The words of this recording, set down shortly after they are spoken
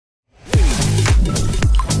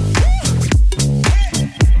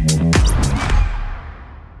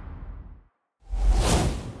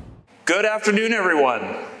Good afternoon,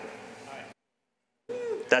 everyone.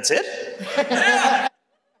 That's it?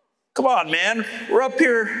 Come on, man. We're up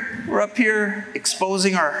here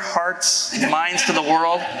exposing our hearts and minds to the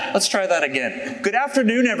world. Let's try that again. Good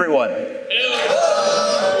afternoon, everyone.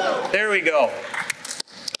 There we go.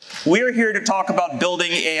 We're here to talk about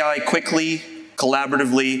building AI quickly,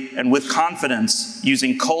 collaboratively, and with confidence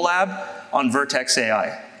using Colab on Vertex AI.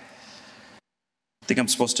 I think I'm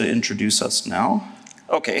supposed to introduce us now.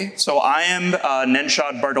 Okay, so I am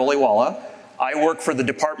Nenshad Bardoliwalla. I work for the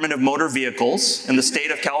Department of Motor Vehicles in the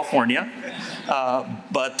state of California.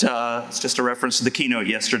 It's just a reference to the keynote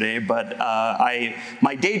yesterday. But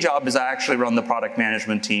my day job is I actually run the product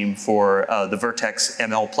management team for the Vertex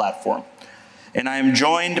ML platform. And I am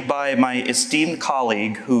joined by my esteemed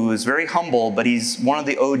colleague who is very humble, but he's one of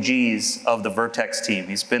the OGs of the Vertex team.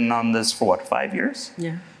 He's been on this for what, 5 years?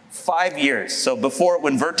 Yeah. 5 years. So before,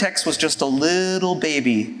 when Vertex was just a little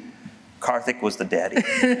baby, Karthik was the daddy.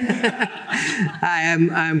 Hi, I'm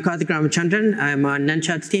Karthik Ramachandran. I'm on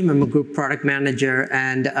Nenshad's team. I'm a group product manager,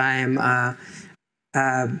 and I'm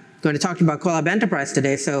going to talk to you about Colab Enterprise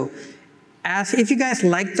today. So if you guys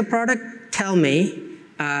like the product, tell me.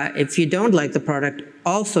 If you don't like the product,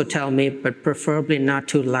 also tell me, but preferably not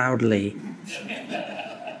too loudly.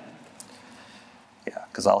 Yeah,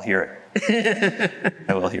 because I'll hear it.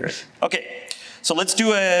 I will hear it. Okay, so let's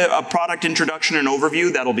do a product introduction and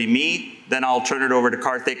overview. That'll be me. Then I'll turn it over to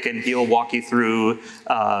Karthik, and he'll walk you through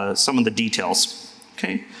some of the details.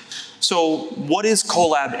 Okay, so what is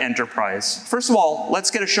Colab Enterprise? First of all,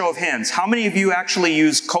 let's get a show of hands. How many of you actually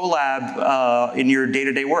use Colab in your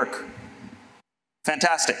day-to-day work?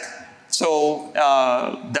 Fantastic. So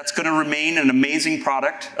that's going to remain an amazing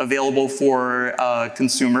product available for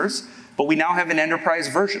consumers, but we now have an enterprise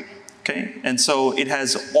version. Okay, and so it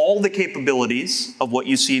has all the capabilities of what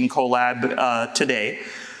you see in Colab today,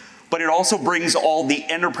 but it also brings all the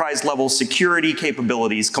enterprise level security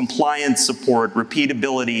capabilities, compliance support,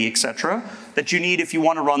 repeatability, et cetera, that you need if you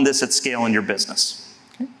want to run this at scale in your business.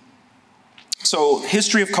 Okay. So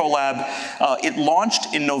history of Colab, it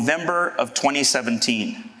launched in November of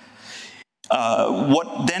 2017.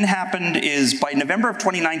 What then happened is by November of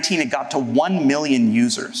 2019, it got to 1 million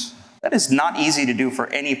users. That is not easy to do for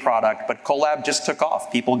any product, but Colab just took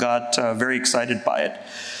off. People got very excited by it.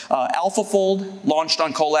 AlphaFold launched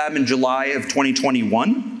on Colab in July of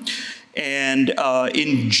 2021. And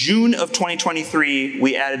in June of 2023,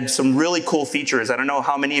 we added some really cool features. I don't know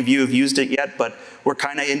how many of you have used it yet, but we're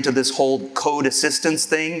kind of into this whole code assistance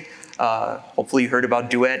thing. Hopefully you heard about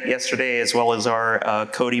Duet yesterday, as well as our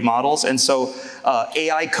Cody models. And so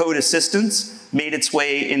AI code assistance made its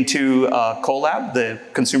way into Colab, the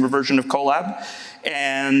consumer version of Colab.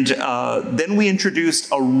 And then we introduced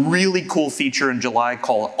a really cool feature in July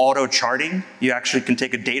called auto charting. You actually can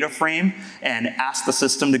take a data frame and ask the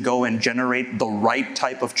system to go and generate the right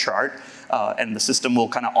type of chart. And the system will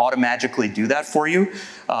kind of automatically do that for you.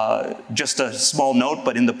 Just a small note,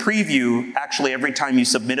 but in the preview, actually every time you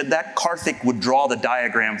submitted that, Karthik would draw the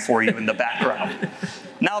diagram for you in the background.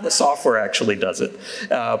 Now the software actually does it.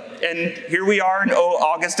 And here we are in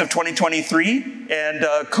August of 2023, and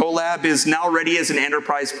Colab is now ready as an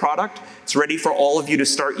enterprise product. It's ready for all of you to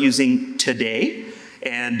start using today,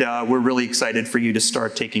 and we're really excited for you to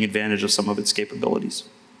start taking advantage of some of its capabilities.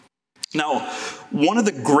 Now, one of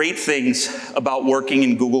the great things about working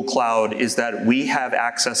in Google Cloud is that we have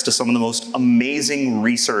access to some of the most amazing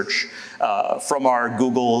research from our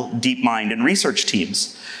Google DeepMind and research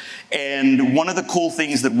teams. And one of the cool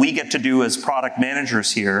things that we get to do as product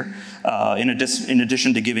managers here, in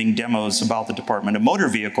addition to giving demos about the Department of Motor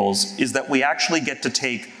Vehicles, is that we actually get to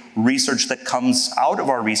take research that comes out of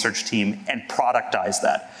our research team and productize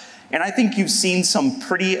that. And I think you've seen some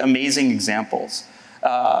pretty amazing examples.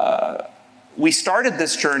 We started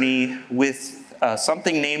this journey with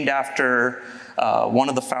something named after one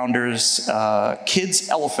of the founders, Kid's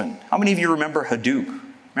Elephant. How many of you remember Hadoop?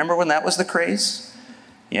 Remember when that was the craze?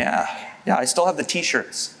 Yeah, I still have the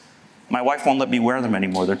t-shirts. My wife won't let me wear them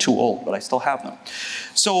anymore. They're too old, but I still have them.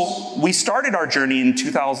 So we started our journey in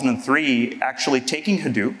 2003 actually taking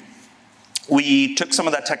Hadoop. We took some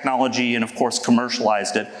of that technology and of course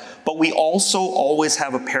commercialized it, but we also always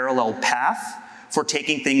have a parallel path for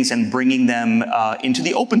taking things and bringing them into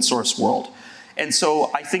the open source world. And so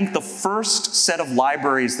I think the first set of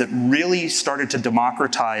libraries that really started to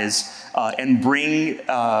democratize and bring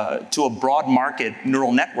to a broad market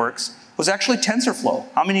neural networks was actually TensorFlow.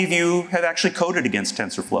 How many of you have actually coded against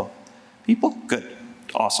TensorFlow? People? Good.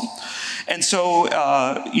 Awesome. And so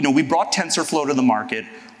we brought TensorFlow to the market.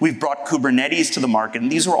 We've brought Kubernetes to the market.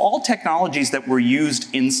 And these were all technologies that were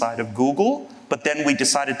used inside of Google, but then we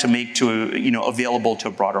decided to make available to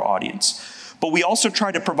a broader audience. But we also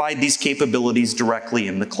try to provide these capabilities directly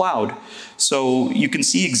in the cloud. So you can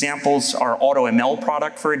see examples, our AutoML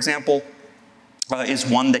product, for example, is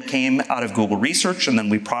one that came out of Google Research, and then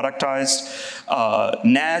we productized.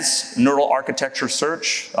 NAS, Neural Architecture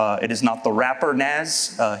Search, it is not the rapper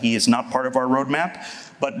NAS, he is not part of our roadmap,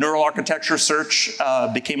 but Neural Architecture Search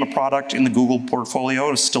became a product in the Google portfolio.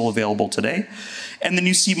 It is still available today. And then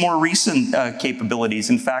you see more recent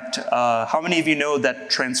capabilities. In fact, how many of you know that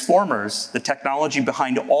Transformers, the technology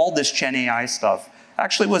behind all this Gen AI stuff,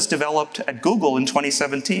 actually was developed at Google in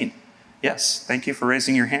 2017? Yes, thank you for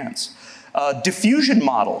raising your hands. Diffusion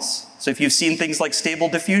models. So if you've seen things like stable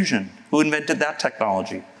diffusion, who invented that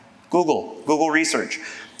technology? Google Research.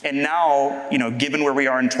 And now, given where we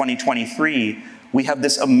are in 2023, we have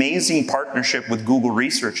this amazing partnership with Google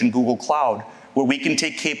Research and Google Cloud, where we can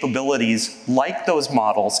take capabilities like those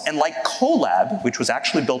models and like Colab, which was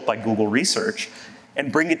actually built by Google Research, and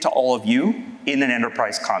bring it to all of you in an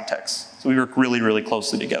enterprise context. So we work really, really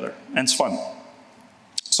closely together, and it's fun.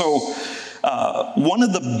 So one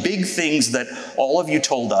of the big things that all of you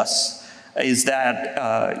told us is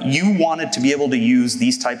that you wanted to be able to use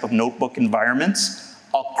these type of notebook environments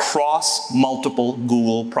across multiple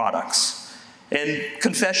Google products. And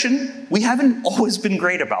confession, we haven't always been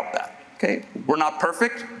great about that. Okay? We're not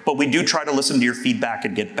perfect, but we do try to listen to your feedback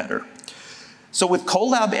and get better. So with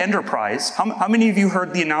Colab Enterprise, how many of you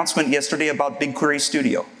heard the announcement yesterday about BigQuery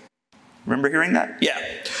Studio? Remember hearing that? Yeah.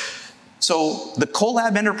 So the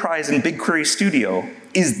Colab Enterprise in BigQuery Studio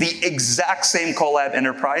is the exact same Colab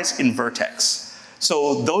Enterprise in Vertex.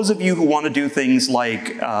 So those of you who want to do things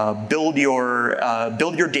like build your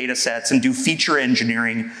data sets and do feature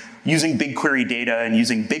engineering using BigQuery data and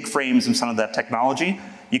using big frames and some of that technology,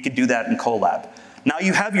 you could do that in Colab. Now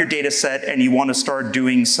you have your data set and you want to start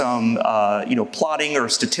doing some plotting or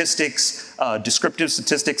statistics, descriptive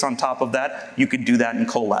statistics on top of that, you could do that in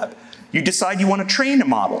Colab. You decide you want to train a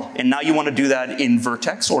model, and now you want to do that in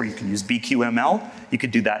Vertex, or you can use BQML, you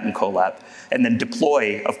could do that in Colab. And then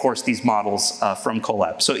deploy, of course, these models from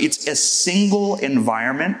Colab. So it's a single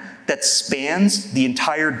environment that spans the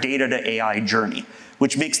entire data to AI journey,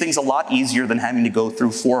 which makes things a lot easier than having to go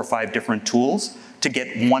through 4 or 5 different tools to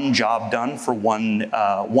get one job done for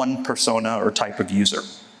one persona or type of user.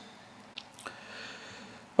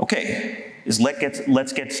 Okay.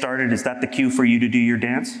 Let's get started. Is that the cue for you to do your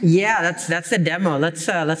dance? Yeah, that's the demo. Let's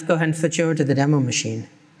go ahead and switch over to the demo machine.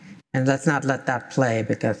 And let's not let that play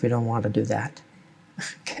because we don't want to do that.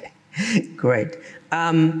 Okay, great.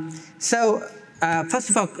 First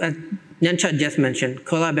of all, Nenshad just mentioned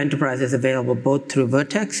Colab Enterprise is available both through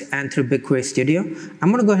Vertex and through BigQuery Studio. I'm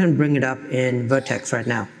going to go ahead and bring it up in Vertex right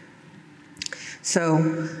now.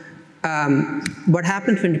 So what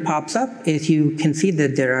happens when it pops up is you can see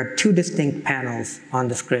that there are 2 distinct panels on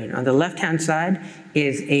the screen. On the left-hand side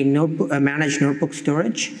is a managed notebook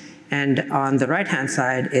storage, and on the right-hand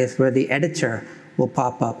side is where the editor will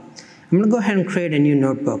pop up. I'm going to go ahead and create a new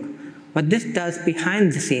notebook. What this does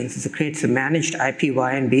behind the scenes is it creates a managed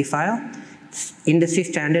IPYNB file. It's industry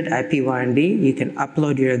standard IPYNB. You can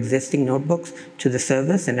upload your existing notebooks to the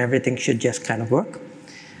service, and everything should just kind of work.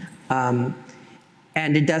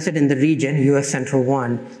 And it does it in the region, US Central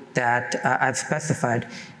 1, that I've specified.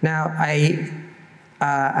 Now,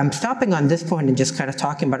 I'm stopping on this point and just kind of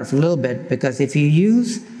talking about it for a little bit, because if you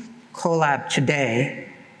use Colab today,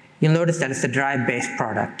 you'll notice that it's a drive-based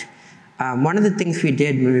product. One of the things we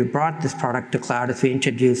did when we brought this product to cloud is we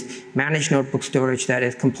introduced managed notebook storage that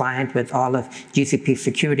is compliant with all of GCP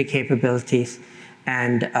security capabilities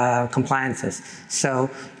and compliances. So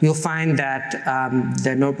you'll find that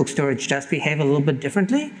the notebook storage does behave a little bit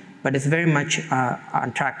differently, but it's very much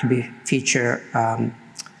on track to be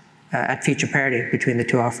at feature parity between the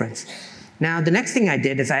 2 offerings. Now, the next thing I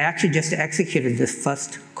did is I actually just executed this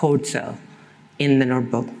first code cell in the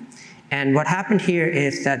notebook. And what happened here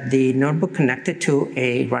is that the notebook connected to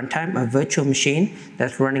a runtime, a virtual machine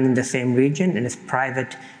that's running in the same region and is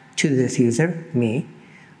private to this user, me.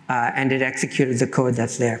 And it executed the code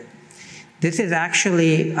that's there. This is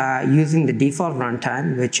actually using the default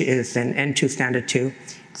runtime, which is an N2 standard 2.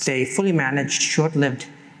 It's a fully managed, short-lived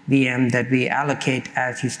VM that we allocate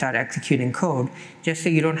as you start executing code, just so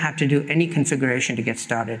you don't have to do any configuration to get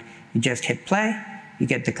started. You just hit play, you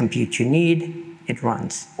get the compute you need, it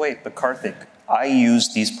runs. Wait, but Karthik, I use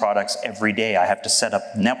these products every day. I have to set up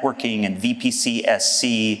networking and VPC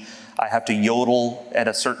SC. I have to yodel at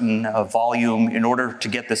a certain volume in order to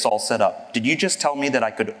get this all set up. Did you just tell me that I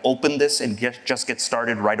could open this and just get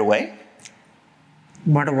started right away?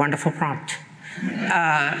 What a wonderful prompt.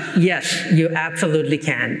 Yes, you absolutely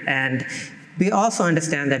can. And We also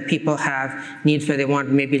understand that people have needs where they want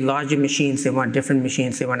maybe larger machines, they want different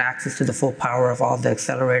machines, they want access to the full power of all the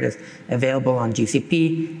accelerators available on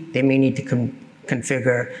GCP. They may need to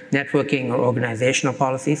configure networking or organizational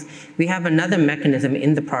policies. We have another mechanism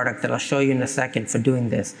in the product that I'll show you in a second for doing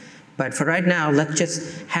this. But for right now, let's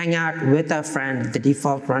just hang out with our friend, the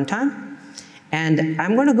default runtime. And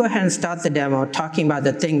I'm going to go ahead and start the demo talking about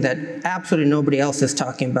the thing that absolutely nobody else is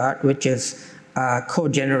talking about, which is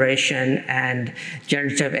code generation and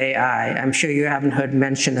generative AI. I'm sure you haven't heard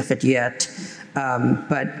mention of it yet,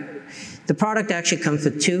 but the product actually comes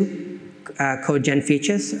with two code gen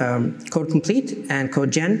features, Code Complete and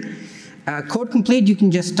Code Gen. Code Complete, you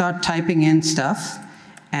can just start typing in stuff,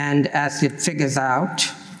 and as it figures out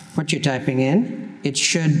what you're typing in, it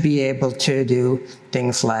should be able to do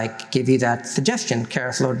things like give you that suggestion,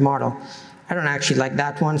 keras load model. I don't actually like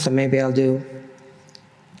that one, so maybe I'll do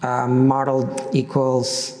model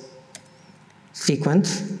equals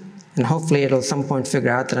sequence, and hopefully it'll at some point figure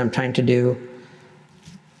out that I'm trying to do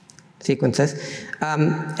sequences.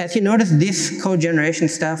 As you notice, this code generation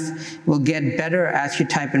stuff will get better as you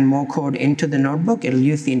type in more code into the notebook. It'll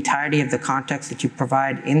use the entirety of the context that you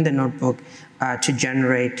provide in the notebook to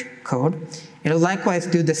generate code. It'll likewise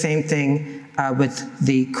do the same thing with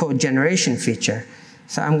the code generation feature.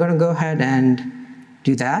 So I'm going to go ahead and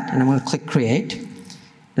do that, and I'm going to click Create.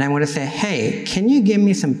 And I'm going to say, hey, can you give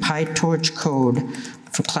me some PyTorch code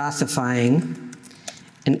for classifying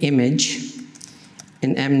an image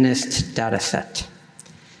in MNIST dataset?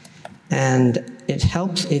 And it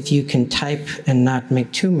helps if you can type and not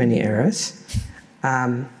make too many errors.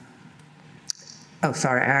 Oh,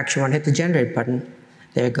 sorry, I actually want to hit the generate button.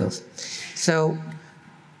 There it goes. So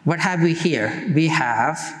what have we here? We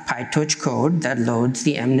have PyTorch code that loads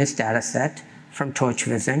the MNIST dataset from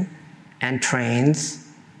TorchVision and trains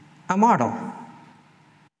a model.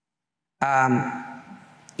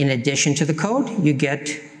 In addition to the code, you get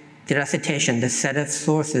the recitation, the set of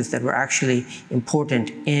sources that were actually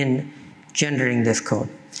important in generating this code.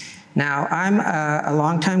 Now, I'm a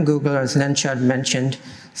longtime Googler, as Nenshad mentioned,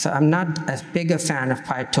 so I'm not as big a fan of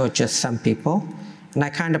PyTorch as some people, and I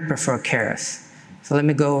kind of prefer keras. So let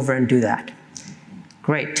me go over and do that.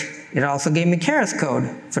 Great. It also gave me keras code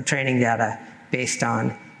for training data based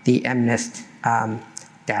on the MNIST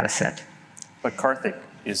data set. But Karthik,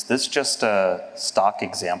 is this just a stock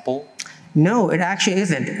example? No, it actually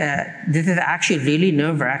isn't. This is actually really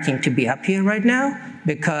nerve-wracking to be up here right now,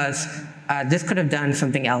 because this could have done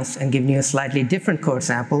something else and given you a slightly different code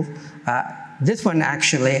sample. This one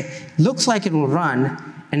actually looks like it will run.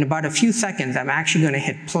 In about a few seconds, I'm actually going to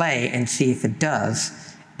hit play and see if it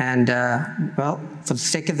does. And well, for the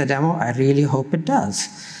sake of the demo, I really hope it does.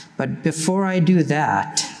 But before I do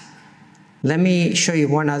that, let me show you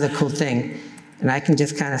one other cool thing. And I can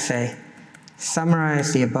just kind of say,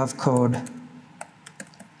 summarize the above code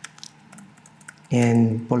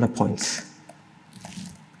in bullet points.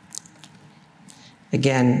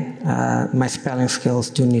 Again, my spelling skills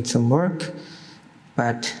do need some work,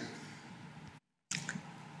 but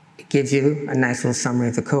it gives you a nice little summary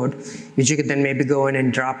of the code, which you could then maybe go in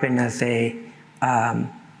and drop in as a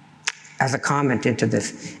comment into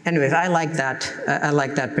this. Anyways, I like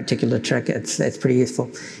that particular trick. It's pretty useful.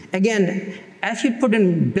 Again, as you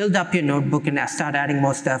build up your notebook and start adding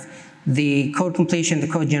more stuff, the code completion, the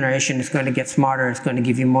code generation is going to get smarter. It's going to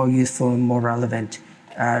give you more useful and more relevant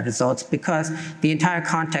results, because the entire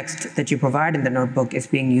context that you provide in the notebook is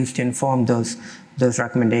being used to inform those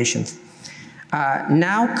recommendations.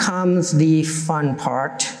 Now comes the fun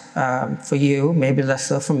part for you, maybe less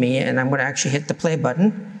so for me, and I'm going to actually hit the play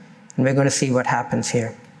button, and we're going to see what happens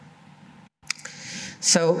here.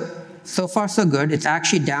 So far so good. It's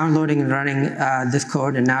actually downloading and running this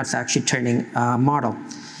code, and now it's actually training a model.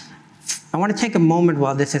 I want to take a moment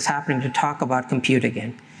while this is happening to talk about compute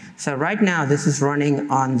again. So right now, this is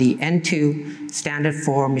running on the N2 standard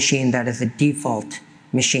 4 machine that is the default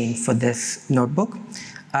machine for this notebook.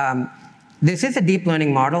 This is a deep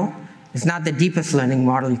learning model. It's not the deepest learning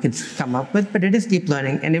model you could come up with, but it is deep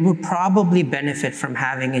learning, and it would probably benefit from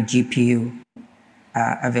having a GPU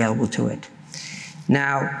available to it.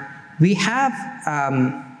 Now, we have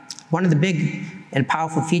one of the big and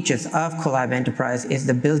powerful features of Colab Enterprise is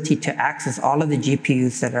the ability to access all of the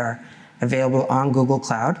GPUs that are available on Google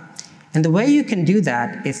Cloud. And the way you can do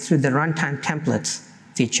that is through the runtime templates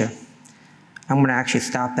feature. I'm going to actually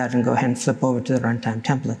stop that and go ahead and flip over to the runtime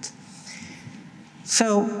templates.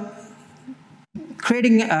 So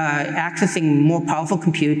accessing more powerful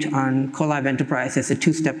compute on Colab Enterprise is a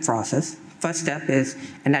two-step process. First step is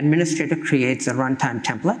an administrator creates a runtime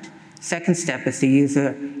template. Second step is the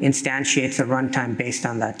user instantiates a runtime based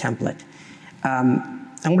on that template. I'm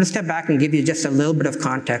going to step back and give you just a little bit of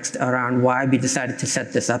context around why we decided to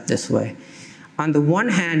set this up this way. On the one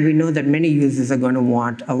hand, we know that many users are going to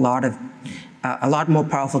want a lot more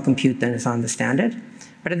powerful compute than is on the standard.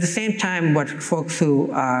 But at the same time, what folks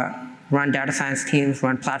who run data science teams,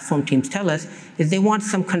 run platform teams tell us is they want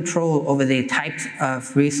some control over the types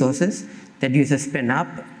of resources that users spin up,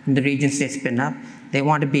 in the regions they spin up. They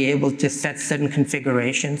want to be able to set certain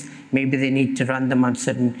configurations. Maybe they need to run them on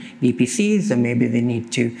certain VPCs, or maybe they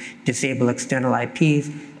need to disable external IPs,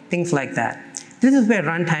 things like that. This is where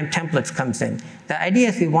runtime templates comes in. The idea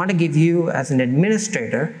is we want to give you, as an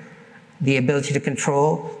administrator, the ability to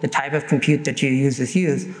control the type of compute that your users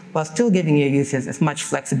use, while still giving your users as much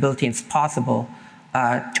flexibility as possible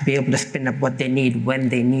to be able to spin up what they need when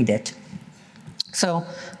they need it. So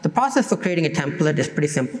the process for creating a template is pretty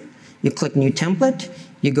simple. You click New Template,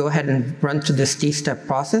 you go ahead and run through this three-step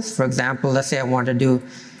process. For example, let's say I want to do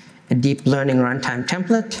a deep learning runtime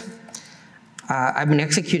template. I've been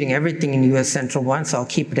executing everything in US Central 1, so I'll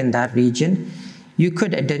keep it in that region. You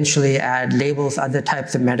could eventually add labels, other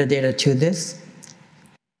types of metadata to this.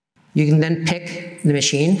 You can then pick the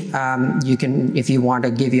machine. You can, if you want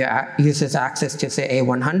to give your users access to, say,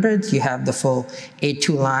 A100s, you have the full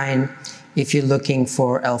A2 line. If you're looking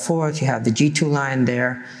for L4s, you have the G2 line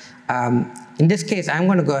there. In this case, I'm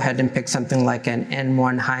going to go ahead and pick something like an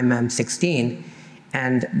N1 HiMem 16,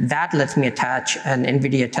 and that lets me attach an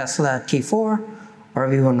NVIDIA Tesla T4 or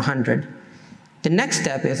V100. The next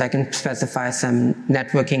step is I can specify some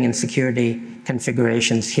networking and security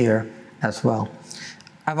configurations here as well.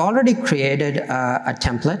 I've already created a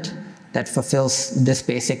template that fulfills this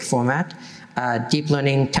basic format, deep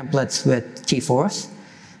learning templates with T4s.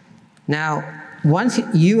 Now, once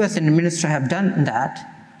you as an administrator have done that,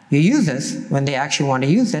 your users, when they actually want to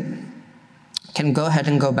use it, can go ahead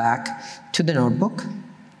and go back to the notebook.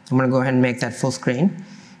 I'm going to go ahead and make that full screen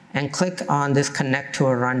and click on this Connect to a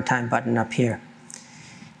Runtime button up here.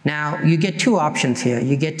 Now, you get two options here.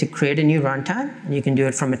 You get to create a new runtime, and you can do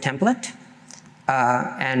it from a template.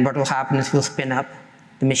 And what will happen is we'll spin up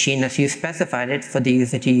the machine as you specified it for the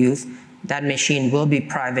user to use. That machine will be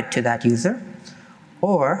private to that user.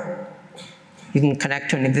 Or you can connect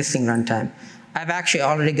to an existing runtime. I've actually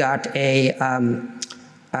already got a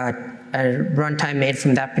runtime made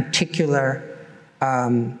from that particular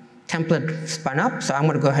template spun up, so I'm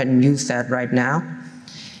going to go ahead and use that right now.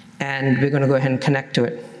 And we're going to go ahead and connect to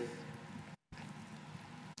it.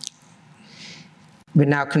 We're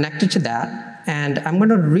now connected to that, and I'm going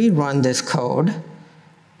to rerun this code,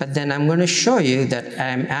 but then I'm going to show you that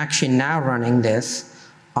I'm actually now running this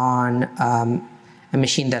on a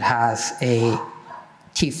machine that has a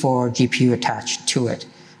T4 GPU attached to it.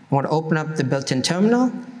 I want to open up the built-in terminal,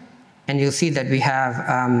 and you'll see that we have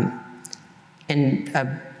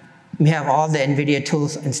all the NVIDIA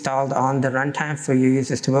tools installed on the runtime for your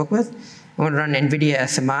users to work with. I'm going to run NVIDIA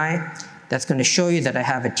SMI. That's going to show you that I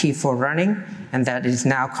have a T4 running, and that is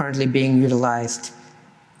now currently being utilized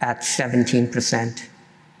at 17%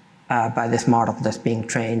 by this model that's being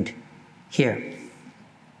trained here.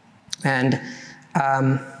 And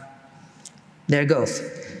there it goes.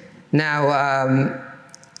 Now,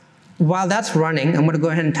 while that's running, I'm going to go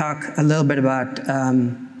ahead and talk a little bit about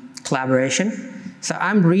collaboration. So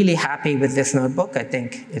I'm really happy with this notebook. I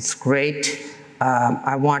think it's great.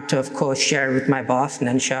 I want to, of course, share it with my boss,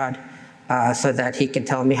 Nenshad, so that he can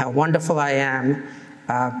tell me how wonderful I am,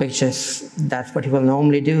 because that's what he will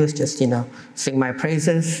normally do, is just, sing my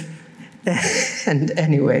praises. And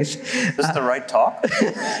anyways. Is this the right talk?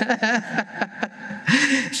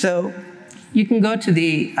 So you can go to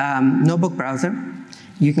the notebook browser.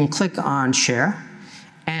 You can click on Share.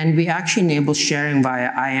 And we actually enable sharing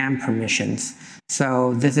via IAM permissions.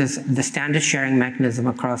 So this is the standard sharing mechanism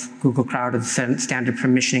across Google Cloud, or the standard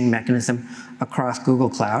permissioning mechanism across Google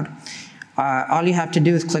Cloud. All you have to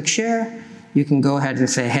do is click Share. You can go ahead and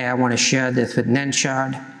say, hey, I want to share this with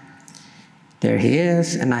Nenshad. There he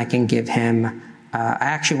is, and I can give him, I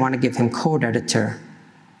actually want to give him code editor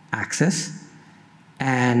access.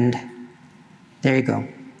 And there you go.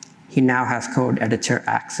 He now has code editor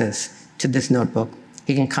access to this notebook.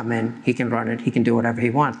 He can come in, he can run it, he can do whatever he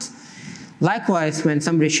wants. Likewise, when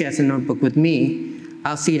somebody shares a notebook with me,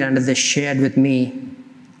 I'll see it under the Shared With Me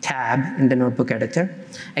tab in the notebook editor.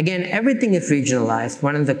 Again, everything is regionalized.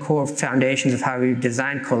 One of the core foundations of how we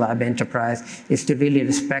design Colab Enterprise is to really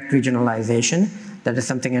respect regionalization. That is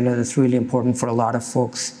something I know that's really important for a lot of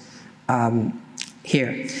folks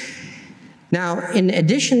here. Now, in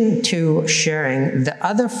addition to sharing, the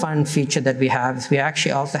other fun feature that we have is we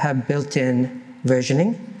actually also have built-in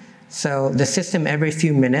versioning. So the system every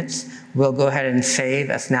few minutes will go ahead and save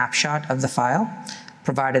a snapshot of the file,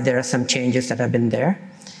 provided there are some changes that have been there.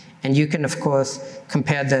 And you can, of course,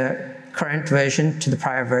 compare the current version to the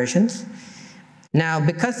prior versions. Now,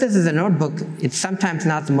 because this is a notebook, it's sometimes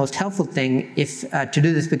not the most helpful thing to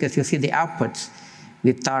do this, because you'll see the outputs.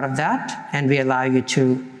 We've thought of that, and we allow you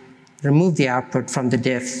to remove the output from the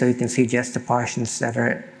diff so you can see just the portions that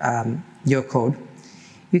are your code.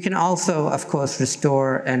 You can also, of course,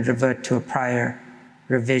 restore and revert to a prior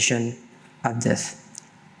revision of this.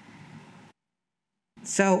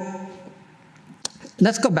 So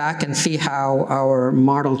let's go back and see how our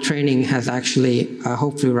model training has actually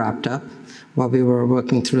hopefully wrapped up while we were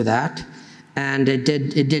working through that. And it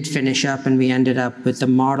did finish up, and we ended up with a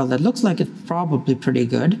model that looks like it's probably pretty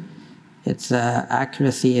good. Its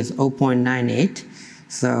accuracy is 0.98.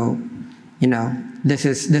 So, you know, this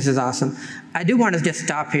is awesome. I do want to just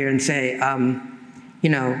stop here and say, you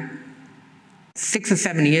know, 6 or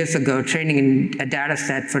 7 years ago, training a data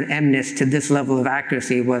set for MNIST to this level of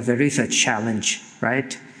accuracy was a research challenge,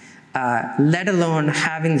 right? Let alone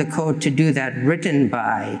having the code to do that written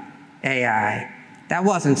by AI. That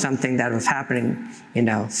wasn't something that was happening, you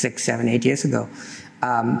know, 6, 7, 8 years ago.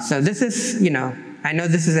 So this is, you know, I know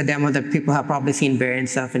this is a demo that people have probably seen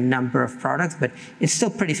variants of in a number of products, but it's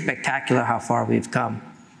still pretty spectacular how far we've come.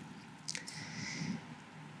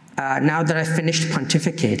 Now that I've finished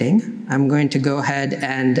pontificating, I'm going to go ahead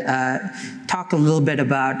and talk a little bit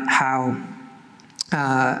about how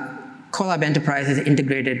Colab Enterprise is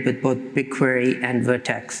integrated with both BigQuery and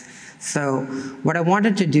Vertex. So what I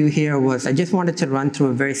wanted to do here was I just wanted to run through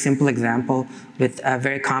a very simple example with a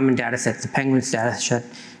very common data set, the Penguins data set,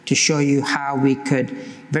 to show you how we could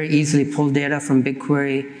very easily pull data from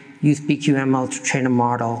BigQuery, use BQML to train a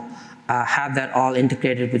model, have that all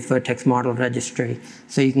integrated with Vertex Model Registry.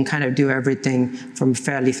 So you can kind of do everything from a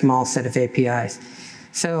fairly small set of APIs.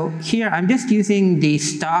 So here I'm just using the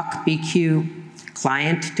stock BQ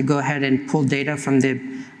client to go ahead and pull data from the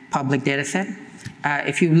public data set.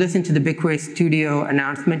 If you listen to the BigQuery Studio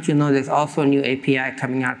announcement, you'll know there's also a new API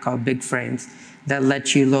coming out called BigFrames that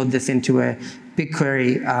lets you load this into a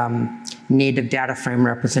BigQuery native data frame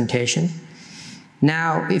representation.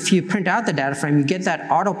 Now, if you print out the data frame, you get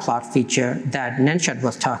that auto plot feature that Nenshad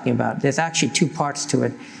was talking about. There's actually two parts to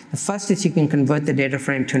it. The first is you can convert the data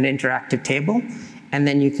frame to an interactive table, and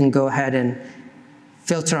then you can go ahead and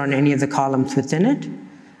filter on any of the columns within it.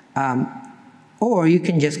 Or you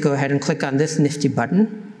can just go ahead and click on this nifty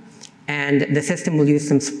button, and the system will use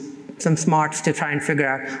some smarts to try and figure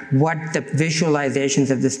out what the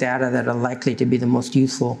visualizations of this data that are likely to be the most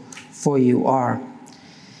useful for you are.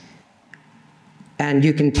 And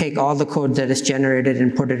you can take all the code that is generated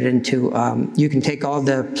and put it into, you can take all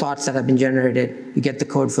the plots that have been generated, you get the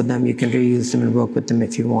code for them, you can reuse them and work with them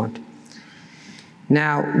if you want.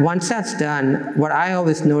 Now, once that's done, what I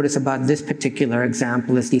always notice about this particular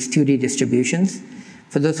example is these 2D distributions.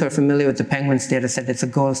 For those who are familiar with the Penguins data set, its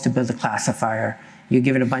goal is to build a classifier. You're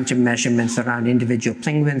given a bunch of measurements around individual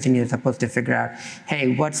penguins, and you're supposed to figure out,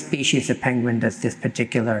 hey, what species of penguin does this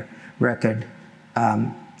particular record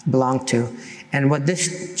belong to? And what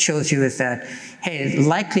this shows you is that, hey,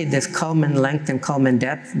 likely this culmen length and culmen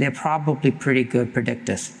depth, they're probably pretty good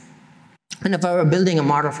predictors. And if I were building a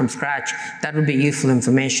model from scratch, that would be useful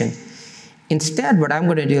information. Instead, what I'm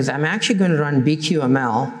going to do is I'm actually going to run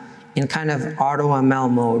BQML in kind of AutoML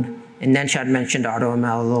mode. And Nenshad mentioned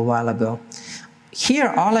AutoML a little while ago. Here,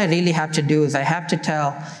 all I really have to do is I have to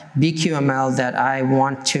tell BQML that I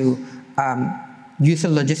want to use a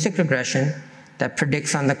logistic regression that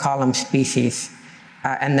predicts on the column species,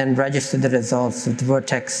 and then register the results of the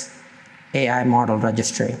Vertex AI model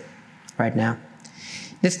registry right now.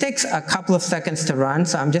 This takes a couple of seconds to run,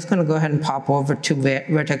 so I'm just going to go ahead and pop over to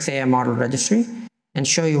Vertex AI model registry and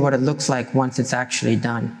show you what it looks like once it's actually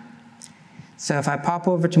done. So if I pop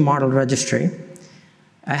over to model registry,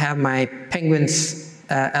 I have my Penguins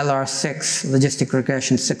LR6 logistic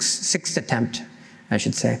regression, sixth attempt, I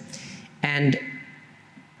should say. And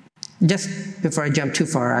just before I jump too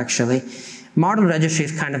far, actually, model registry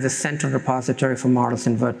is kind of the central repository for models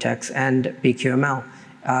in Vertex and BQML.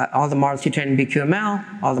 All the models you train in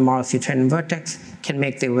BQML, all the models you train in Vertex can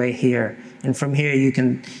make their way here. And from here, you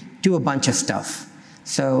can do a bunch of stuff.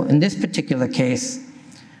 So in this particular case,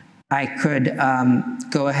 I could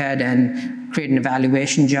go ahead and create an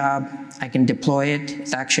evaluation job. I can deploy it.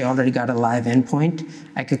 It's actually already got a live endpoint.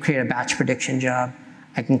 I could create a batch prediction job.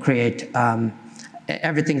 I can create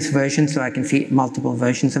everything's version, so I can see multiple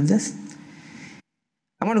versions of this.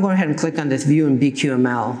 I'm going to go ahead and click on this view in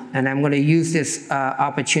BQML, and I'm going to use this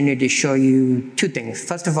opportunity to show you two things.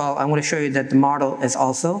 First of all, I'm going to show you that the model is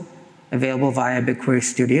also available via BigQuery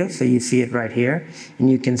Studio. So you see it right here, and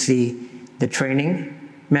you can see the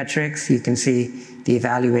training metrics, you can see the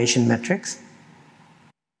evaluation metrics.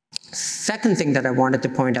 Second thing that I wanted to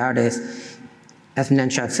point out is, as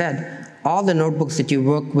Nenshad said, all the notebooks that you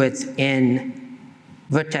work with in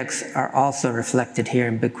Vertex are also reflected here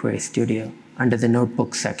in BigQuery Studio under the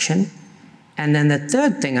notebook section. And then the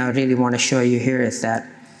third thing I really want to show you here is that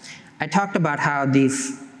I talked about how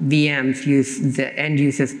these VMs use the end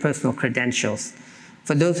user's personal credentials.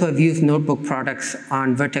 For those who have used notebook products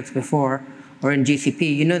on Vertex before or in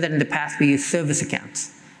GCP, you know that in the past we used service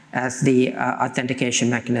accounts as the authentication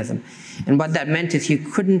mechanism. And what that meant is you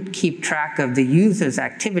couldn't keep track of the user's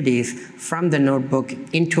activities from the notebook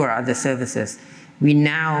into our other services. We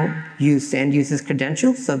now use the end user's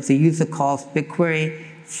credentials, so if the user calls BigQuery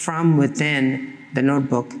from within the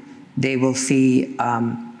notebook, they will see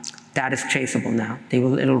that is traceable now.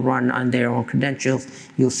 It'll run on their own credentials,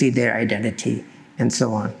 you'll see their identity, and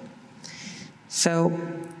so on. So,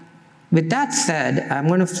 with that said, I'm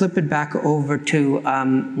going to flip it back over to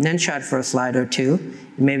Nenshad for a slide or two.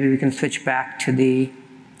 Maybe we can switch back to the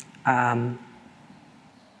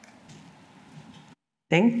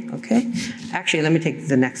thing, okay? Actually, let me take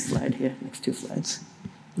the next slide here, next two slides.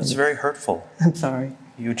 That's very hurtful. I'm sorry.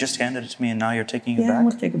 You just handed it to me and now you're taking it back? Yeah, I'm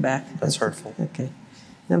going to take it back. That's hurtful. Okay.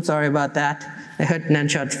 I'm sorry about that. I hurt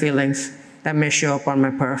Nenshad's feelings. That may show up on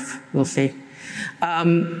my perf. We'll see.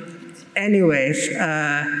 Anyways,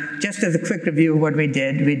 just as a quick review of what we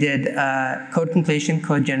did code completion,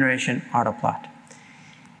 code generation, autoplot.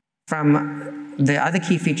 From the other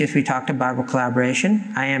key features we talked about were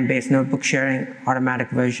collaboration, IAM-based notebook sharing, automatic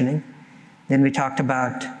versioning. Then we talked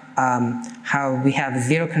about how we have a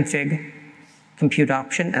zero config compute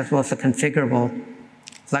option as well as a configurable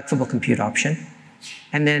flexible compute option.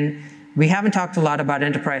 And then we haven't talked a lot about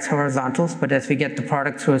enterprise horizontals, but as we get the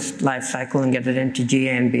product through its life cycle and get it into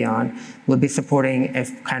GA and beyond, we'll be supporting a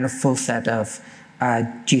kind of full set of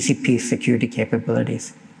GCP security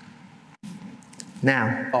capabilities.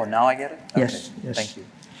 Now. Oh, now I get it? Yes. Okay. Yes. Thank you.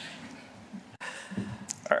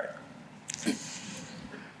 All right.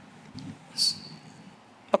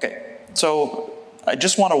 Okay, so I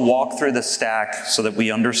just want to walk through the stack so that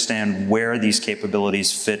we understand where these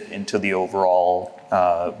capabilities fit into the overall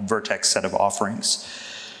Vertex set of offerings.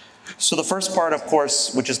 So the first part, of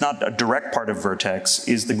course, which is not a direct part of Vertex,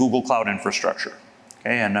 is the Google Cloud infrastructure.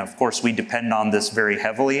 Okay, and of course, we depend on this very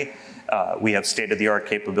heavily. We have state-of-the-art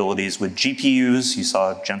capabilities with GPUs. You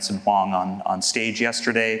saw Jensen Huang on stage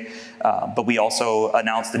yesterday. But we also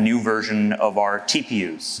announced the new version of our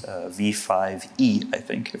TPUs, V5E, I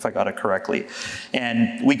think, if I got it correctly.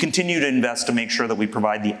 And we continue to invest to make sure that we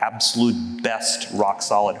provide the absolute best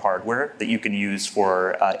rock-solid hardware that you can use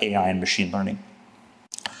for AI and machine learning.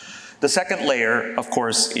 The second layer, of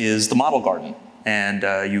course, is the model garden. And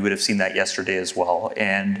you would have seen that yesterday as well.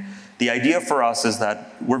 And the idea for us is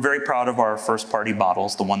that we're very proud of our first-party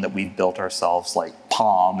models, the one that we've built ourselves, like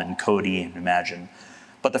Palm and Cody and Imagine.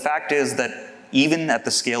 But the fact is that even at the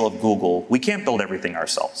scale of Google, we can't build everything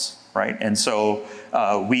ourselves, right? And so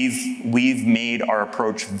we've made our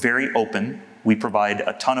approach very open. We provide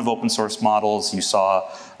a ton of open source models. You saw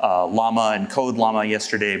Llama and Code Llama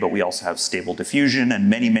yesterday, but we also have Stable Diffusion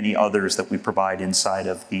and many, many others that we provide inside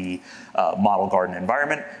of the model garden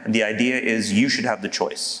environment. And the idea is you should have the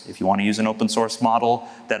choice. If you want to use an open source model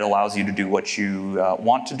that allows you to do what you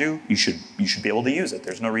want to do, you should be able to use it.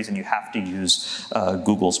 There's no reason you have to use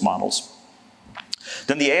Google's models.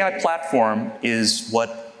 Then the AI platform is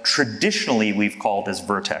what traditionally we've called as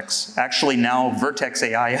Vertex. Actually now Vertex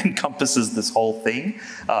AI encompasses this whole thing.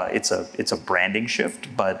 It's a branding shift,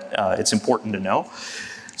 but it's important to know.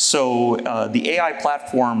 So the AI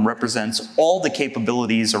platform represents all the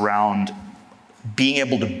capabilities around being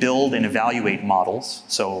able to build and evaluate models.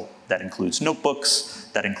 So that includes notebooks,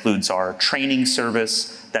 that includes our training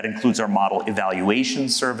service, that includes our model evaluation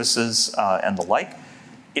services and the like.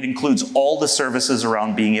 It includes all the services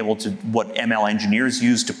around being able to, what ML engineers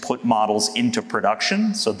use to put models into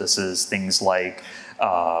production. So this is things like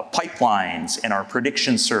pipelines and our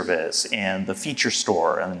prediction service and the feature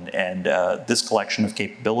store and this collection of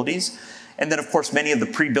capabilities. And then of course, many of the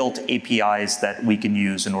pre-built APIs that we can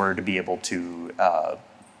use in order to be able to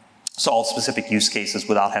solve specific use cases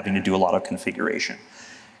without having to do a lot of configuration.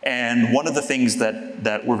 And one of the things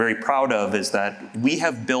that we're very proud of is that we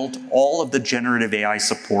have built all of the generative AI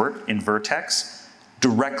support in Vertex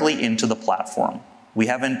directly into the platform. We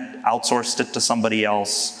haven't outsourced it to somebody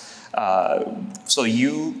else. So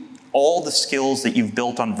all the skills that you've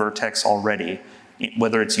built on Vertex already,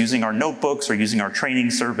 whether it's using our notebooks or using our training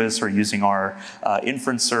service or using our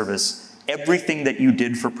inference service, everything that you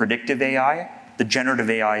did for predictive AI, the generative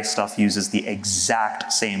AI stuff uses the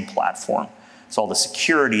exact same platform. So all the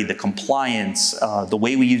security, the compliance, the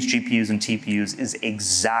way we use GPUs and TPUs is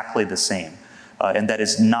exactly the same. And that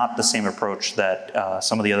is not the same approach that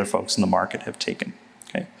some of the other folks in the market have taken.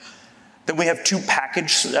 Okay. Then we have two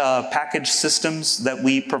package systems that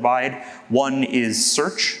we provide. One is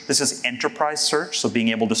search. This is enterprise search, so being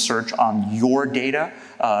able to search on your data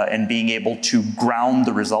and being able to ground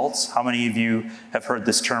the results. How many of you have heard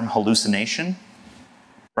this term hallucination?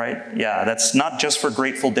 Right? Yeah, that's not just for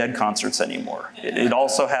Grateful Dead concerts anymore. It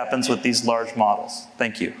also happens with these large models.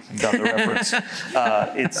 Thank you. I got the reference.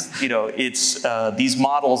 These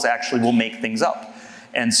models actually will make things up.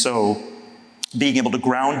 And so being able to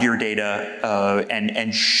ground your data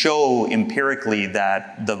and show empirically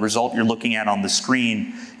that the result you're looking at on the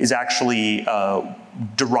screen is actually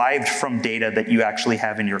derived from data that you actually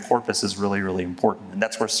have in your corpus is really, really important. And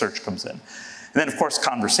that's where search comes in. And then, of course,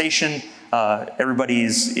 conversation. Everybody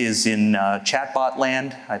is in chatbot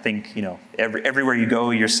land. I think everywhere you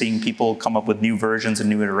go, you're seeing people come up with new versions and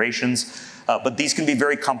new iterations. But these can be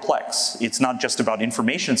very complex. It's not just about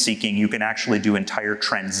information seeking. You can actually do entire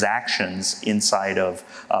transactions inside of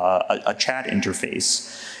a chat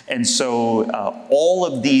interface. And so all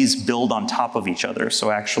of these build on top of each other. So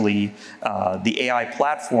actually, the AI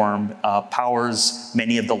platform powers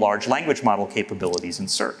many of the large language model capabilities in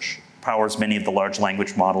search, powers many of the large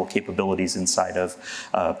language model capabilities inside of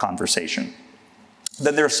conversation.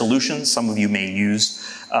 Then there are solutions some of you may use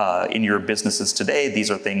in your businesses today. These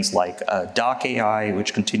are things like Doc AI,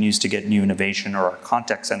 which continues to get new innovation, or our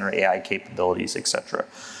contact center AI capabilities, et cetera.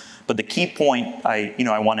 But the key point I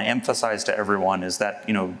want to emphasize to everyone is that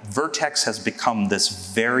Vertex has become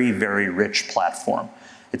this very, very rich platform.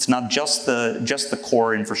 It's not just the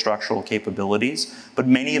core infrastructural capabilities, but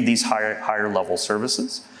many of these higher level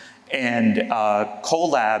services. And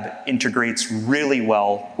Colab integrates really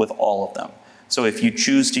well with all of them. So if you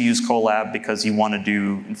choose to use Colab because you want to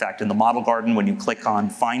do, in fact, in the model garden, when you click on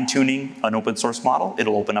fine-tuning an open source model,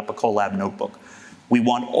 it'll open up a Colab notebook. We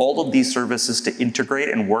want all of these services to integrate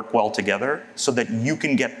and work well together so that you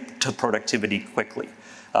can get to productivity quickly.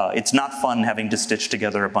 It's not fun having to stitch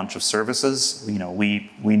together a bunch of services.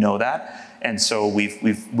 We know that. And so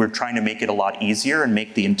we're trying to make it a lot easier and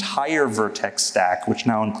make the entire Vertex stack, which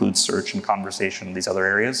now includes search and conversation and these other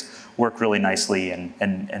areas, work really nicely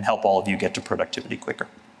and help all of you get to productivity quicker.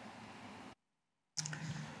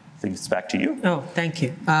 I think it's back to you. Oh, thank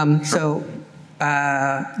you.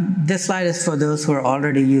 This slide is for those who are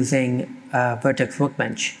already using Vertex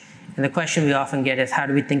Workbench. And the question we often get is, how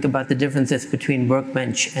do we think about the differences between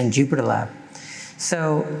Workbench and JupyterLab?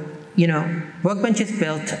 So, Workbench is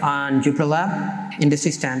built on JupyterLab,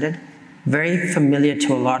 industry standard, very familiar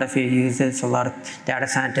to a lot of your users. A lot of data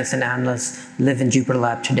scientists and analysts live in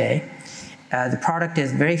JupyterLab today. The product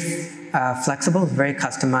is very flexible, very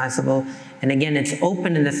customizable, and again, it's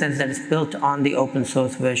open in the sense that it's built on the open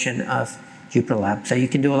source version of JupyterLab. So you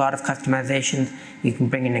can do a lot of customizations, you can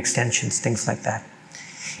bring in extensions, things like that.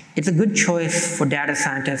 It's a good choice for data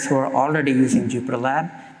scientists who are already using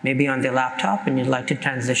JupyterLab, maybe on their laptop, and you'd like to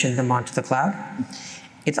transition them onto the cloud.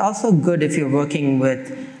 It's also good if you're working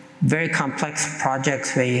with very complex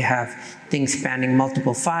projects where you have things spanning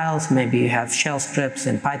multiple files. Maybe you have shell scripts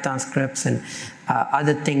and Python scripts and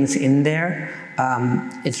other things in there.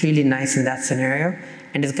 It's really nice in that scenario.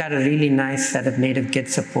 And it's got a really nice set of native Git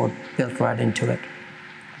support built right into it.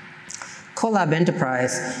 Colab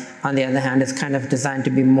Enterprise, on the other hand, is kind of designed to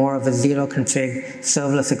be more of a zero-config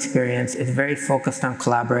serverless experience. It's very focused on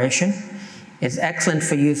collaboration. It's excellent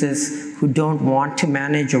for users who don't want to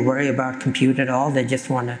manage or worry about compute at all. They just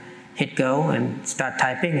want to hit go and start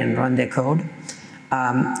typing and run their code.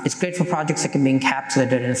 It's great for projects that can be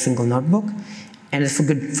encapsulated in a single notebook. And it's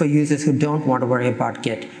good for users who don't want to worry about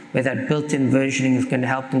Git, where that built-in versioning is going to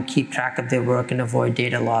help them keep track of their work and avoid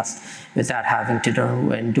data loss without having to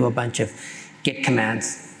do a bunch of Git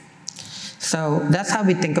commands. So that's how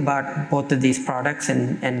we think about both of these products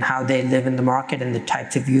and how they live in the market and the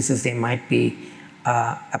types of users they might be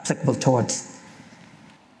applicable towards.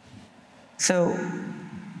 So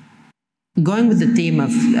going with the theme of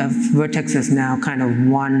Vertex is now kind of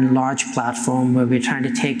one large platform where we're trying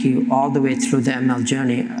to take you all the way through the ML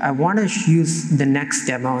journey. I want to use the next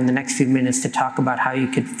demo in the next few minutes to talk about how you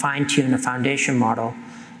could fine-tune a foundation model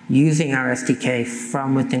using our SDK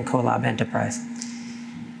from within Colab Enterprise.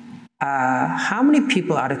 How many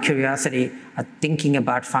people, out of curiosity, are thinking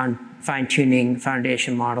about fine-tuning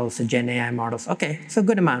foundation models to Gen AI models? Okay, it's a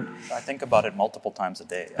good amount. I think about it multiple times a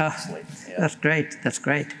day, honestly. Yeah. That's great, that's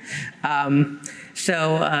great. In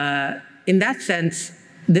that sense,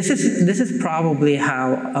 this is probably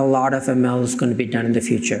how a lot of ML is going to be done in the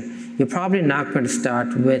future. You're probably not going to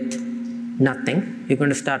start with nothing. You're going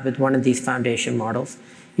to start with one of these foundation models.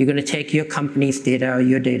 You're going to take your company's data or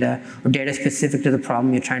your data or data specific to the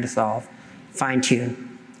problem you're trying to solve, fine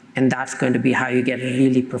tune, and that's going to be how you get a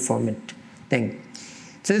really performant thing.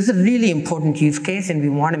 So this is a really important use case, and we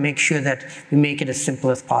want to make sure that we make it as simple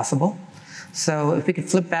as possible. So if we could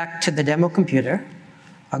flip back to the demo computer,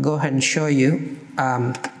 I'll go ahead and show you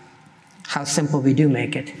how simple we do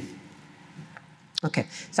make it. Okay,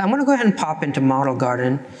 so I'm going to go ahead and pop into Model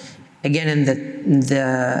Garden. Again, in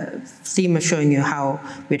the theme of showing you how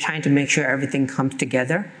we're trying to make sure everything comes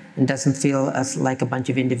together and doesn't feel as like a bunch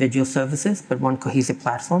of individual services, but one cohesive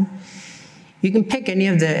platform. You can pick any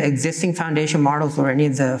of the existing foundation models or any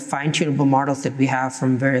of the fine-tunable models that we have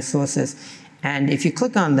from various sources. And if you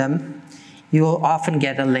click on them, you will often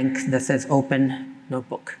get a link that says Open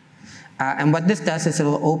Notebook. And what this does is it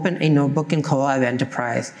will open a notebook in Colab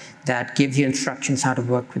Enterprise that gives you instructions how to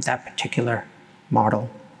work with that particular model.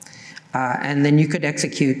 And then you could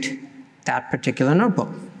execute that particular notebook.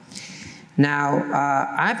 Now,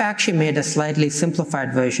 I've actually made a slightly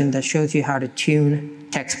simplified version that shows you how to tune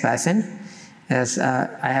text Python, as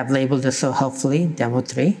I have labeled this so helpfully, Demo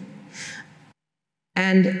 3.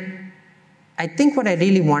 And I think what I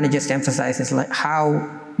really want to just emphasize is like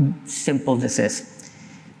how simple this is.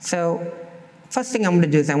 So first thing I'm going to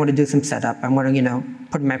do is I'm going to do some setup. I'm going to,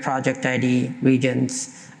 put my project ID,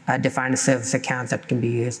 regions, define a service account that can be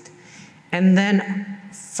used. And then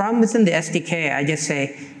from within the SDK, I just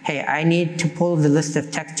say, hey, I need to pull the list of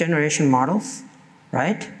text generation models,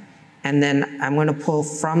 right? And then I'm going to pull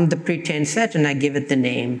from the pre-trained set, and I give it the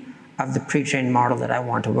name of the pre-trained model that I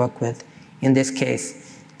want to work with. In this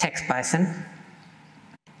case, text Python.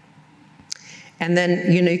 And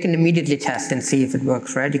then you can immediately test and see if it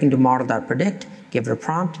works, right? You can do model.predict, give it a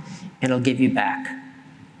prompt, and it'll give you back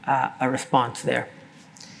a response there.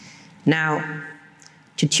 Now,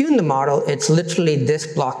 to tune the model, it's literally this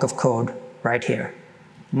block of code right here.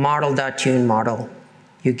 Model.tune model.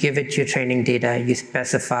 You give it your training data, you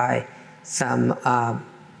specify some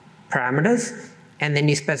parameters, and then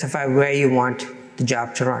you specify where you want the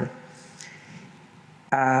job to run.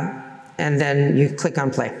 And then you click on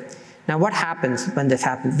play. Now what happens when this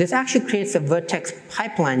happens? This actually creates a Vertex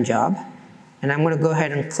pipeline job, and I'm going to go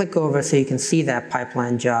ahead and click over so you can see that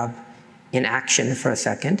pipeline job in action for a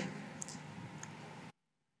second.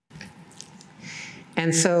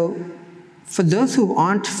 And so for those who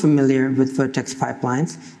aren't familiar with Vertex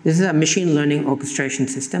pipelines, this is a machine learning orchestration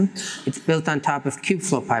system. It's built on top of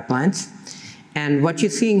Kubeflow pipelines. And what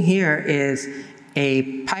you're seeing here is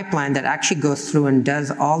a pipeline that actually goes through and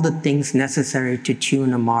does all the things necessary to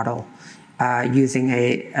tune a model using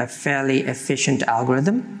a fairly efficient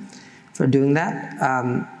algorithm for doing that.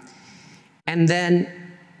 And then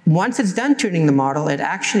once it's done tuning the model, it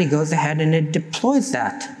actually goes ahead and it deploys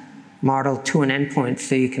that model to an endpoint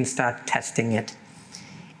so you can start testing it.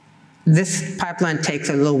 This pipeline takes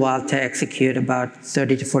a little while to execute, about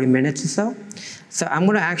 30 to 40 minutes or so. So I'm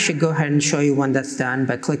going to actually go ahead and show you one that's done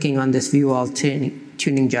by clicking on this View All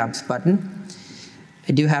Tuning Jobs button.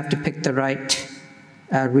 I do have to pick the right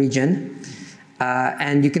region.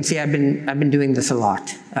 And you can see I've been doing this a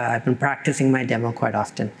lot. I've been practicing my demo quite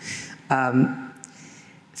often.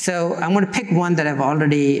 So I'm going to pick one that I've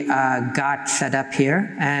already got set up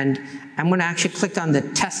here, and I'm going to actually click on the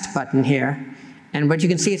test button here. And what you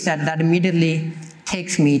can see is that that immediately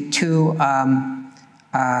takes me to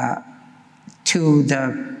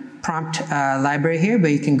the prompt library here,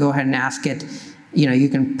 where you can go ahead and ask it. You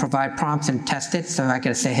can provide prompts and test it. So I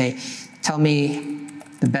can say, hey, tell me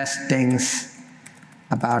the best things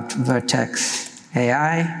about Vertex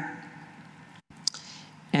AI,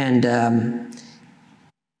 and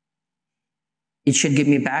it should give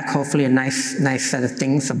me back, hopefully, a nice set of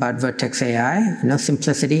things about Vertex AI.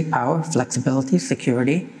 Simplicity, power, flexibility,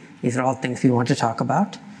 security. These are all things we want to talk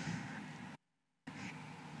about.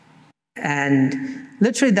 And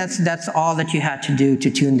literally, that's all that you had to do to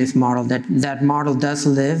tune this model. That model does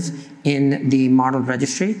live in the model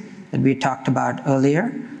registry that we talked about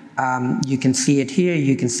earlier. You can see it here.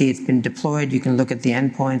 You can see it's been deployed. You can look at the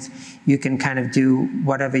endpoints. You can kind of do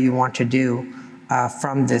whatever you want to do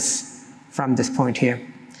from this point here.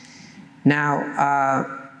 Now,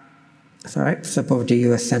 sorry, flip over to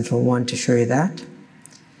US Central 1 to show you that.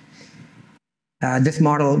 This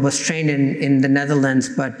model was trained in the Netherlands,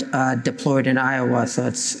 but deployed in Iowa, so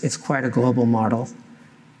it's quite a global model,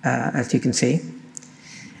 as you can see.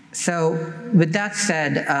 So with that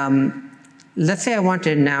said, let's say I want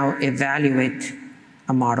to now evaluate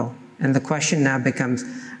a model, and the question now becomes,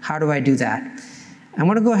 how do I do that? I'm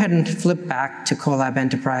going to go ahead and flip back to Colab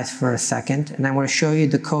Enterprise for a second, and I'm going to show you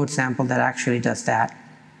the code sample that actually does that.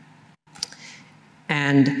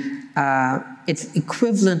 And it's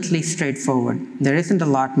equivalently straightforward. There isn't a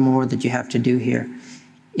lot more that you have to do here.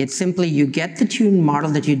 It's simply you get the tuned model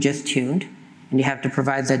that you just tuned, and you have to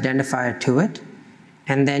provide the identifier to it,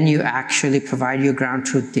 and then you actually provide your ground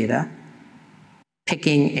truth data,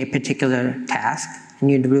 picking a particular task, and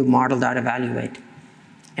you do model.evaluate.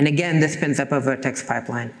 And again, this spins up a Vertex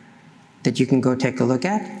pipeline that you can go take a look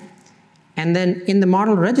at. And then in the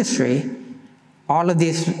model registry, all of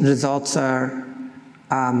these results are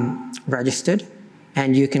registered,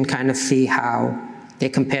 and you can kind of see how they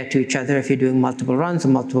compare to each other if you're doing multiple runs or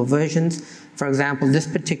multiple versions. For example, this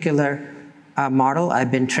particular model,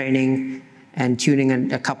 I've been training and tuning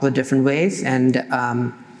in a couple of different ways and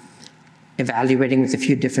evaluating with a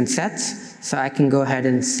few different sets. So I can go ahead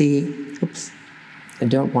and see, oops, I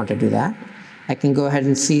don't want to do that. I can go ahead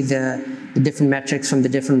and see the different metrics from the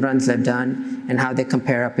different runs I've done and how they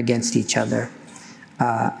compare up against each other.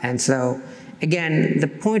 And so, again, the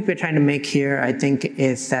point we're trying to make here, I think,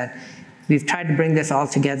 is that we've tried to bring this all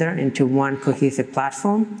together into one cohesive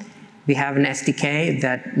platform. We have an SDK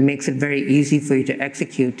that makes it very easy for you to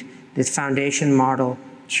execute this foundation model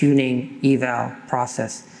tuning eval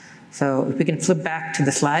process. So if we can flip back to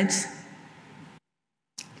the slides.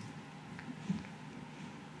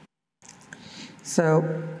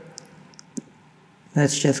 So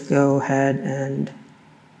let's just go ahead and,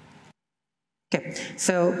 okay.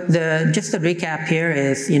 So just the recap here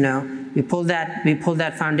is, we pulled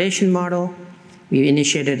that foundation model, we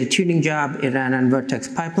initiated a tuning job, it ran on Vertex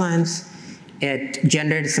pipelines, it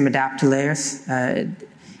generated some adapter layers, and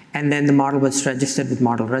then the model was registered with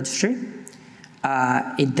model registry.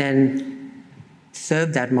 It then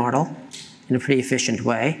served that model in a pretty efficient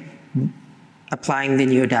way, applying the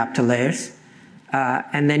new adapter layers.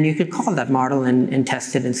 And then you could call that model and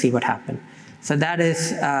test it and see what happened. So that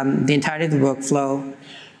is the entirety of the workflow.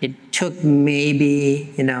 It took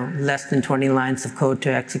maybe less than 20 lines of code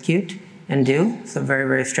to execute and do, so very,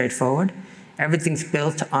 very straightforward. Everything's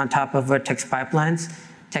built on top of Vertex pipelines,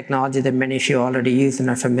 technology that many of you already use and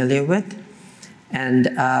are familiar with. And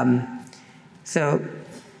so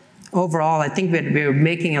overall, I think we're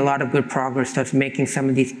making a lot of good progress towards making some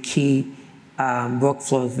of these key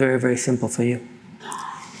workflows very, very simple for you.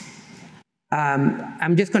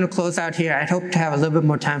 I'm just going to close out here. I hope to have a little bit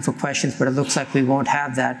more time for questions, but it looks like we won't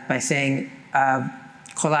have that, by saying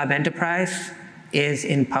Colab Enterprise is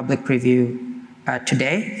in public preview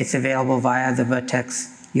today. It's available via the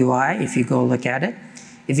Vertex UI if you go look at it.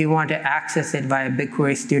 If you want to access it via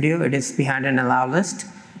BigQuery Studio, it is behind an allow list.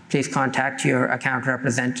 Please contact your account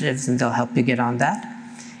representatives and they'll help you get on that.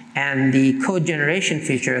 And the code generation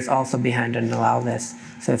feature is also behind an allow list.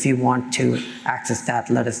 So if you want to access that,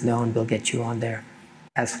 let us know and we'll get you on there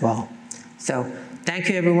as well. So thank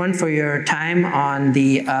you everyone for your time on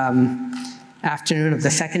the afternoon of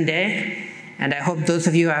the second day. And I hope those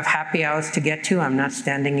of you have happy hours to get to. I'm not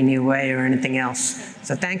standing in your way or anything else.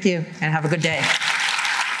 So thank you and have a good day.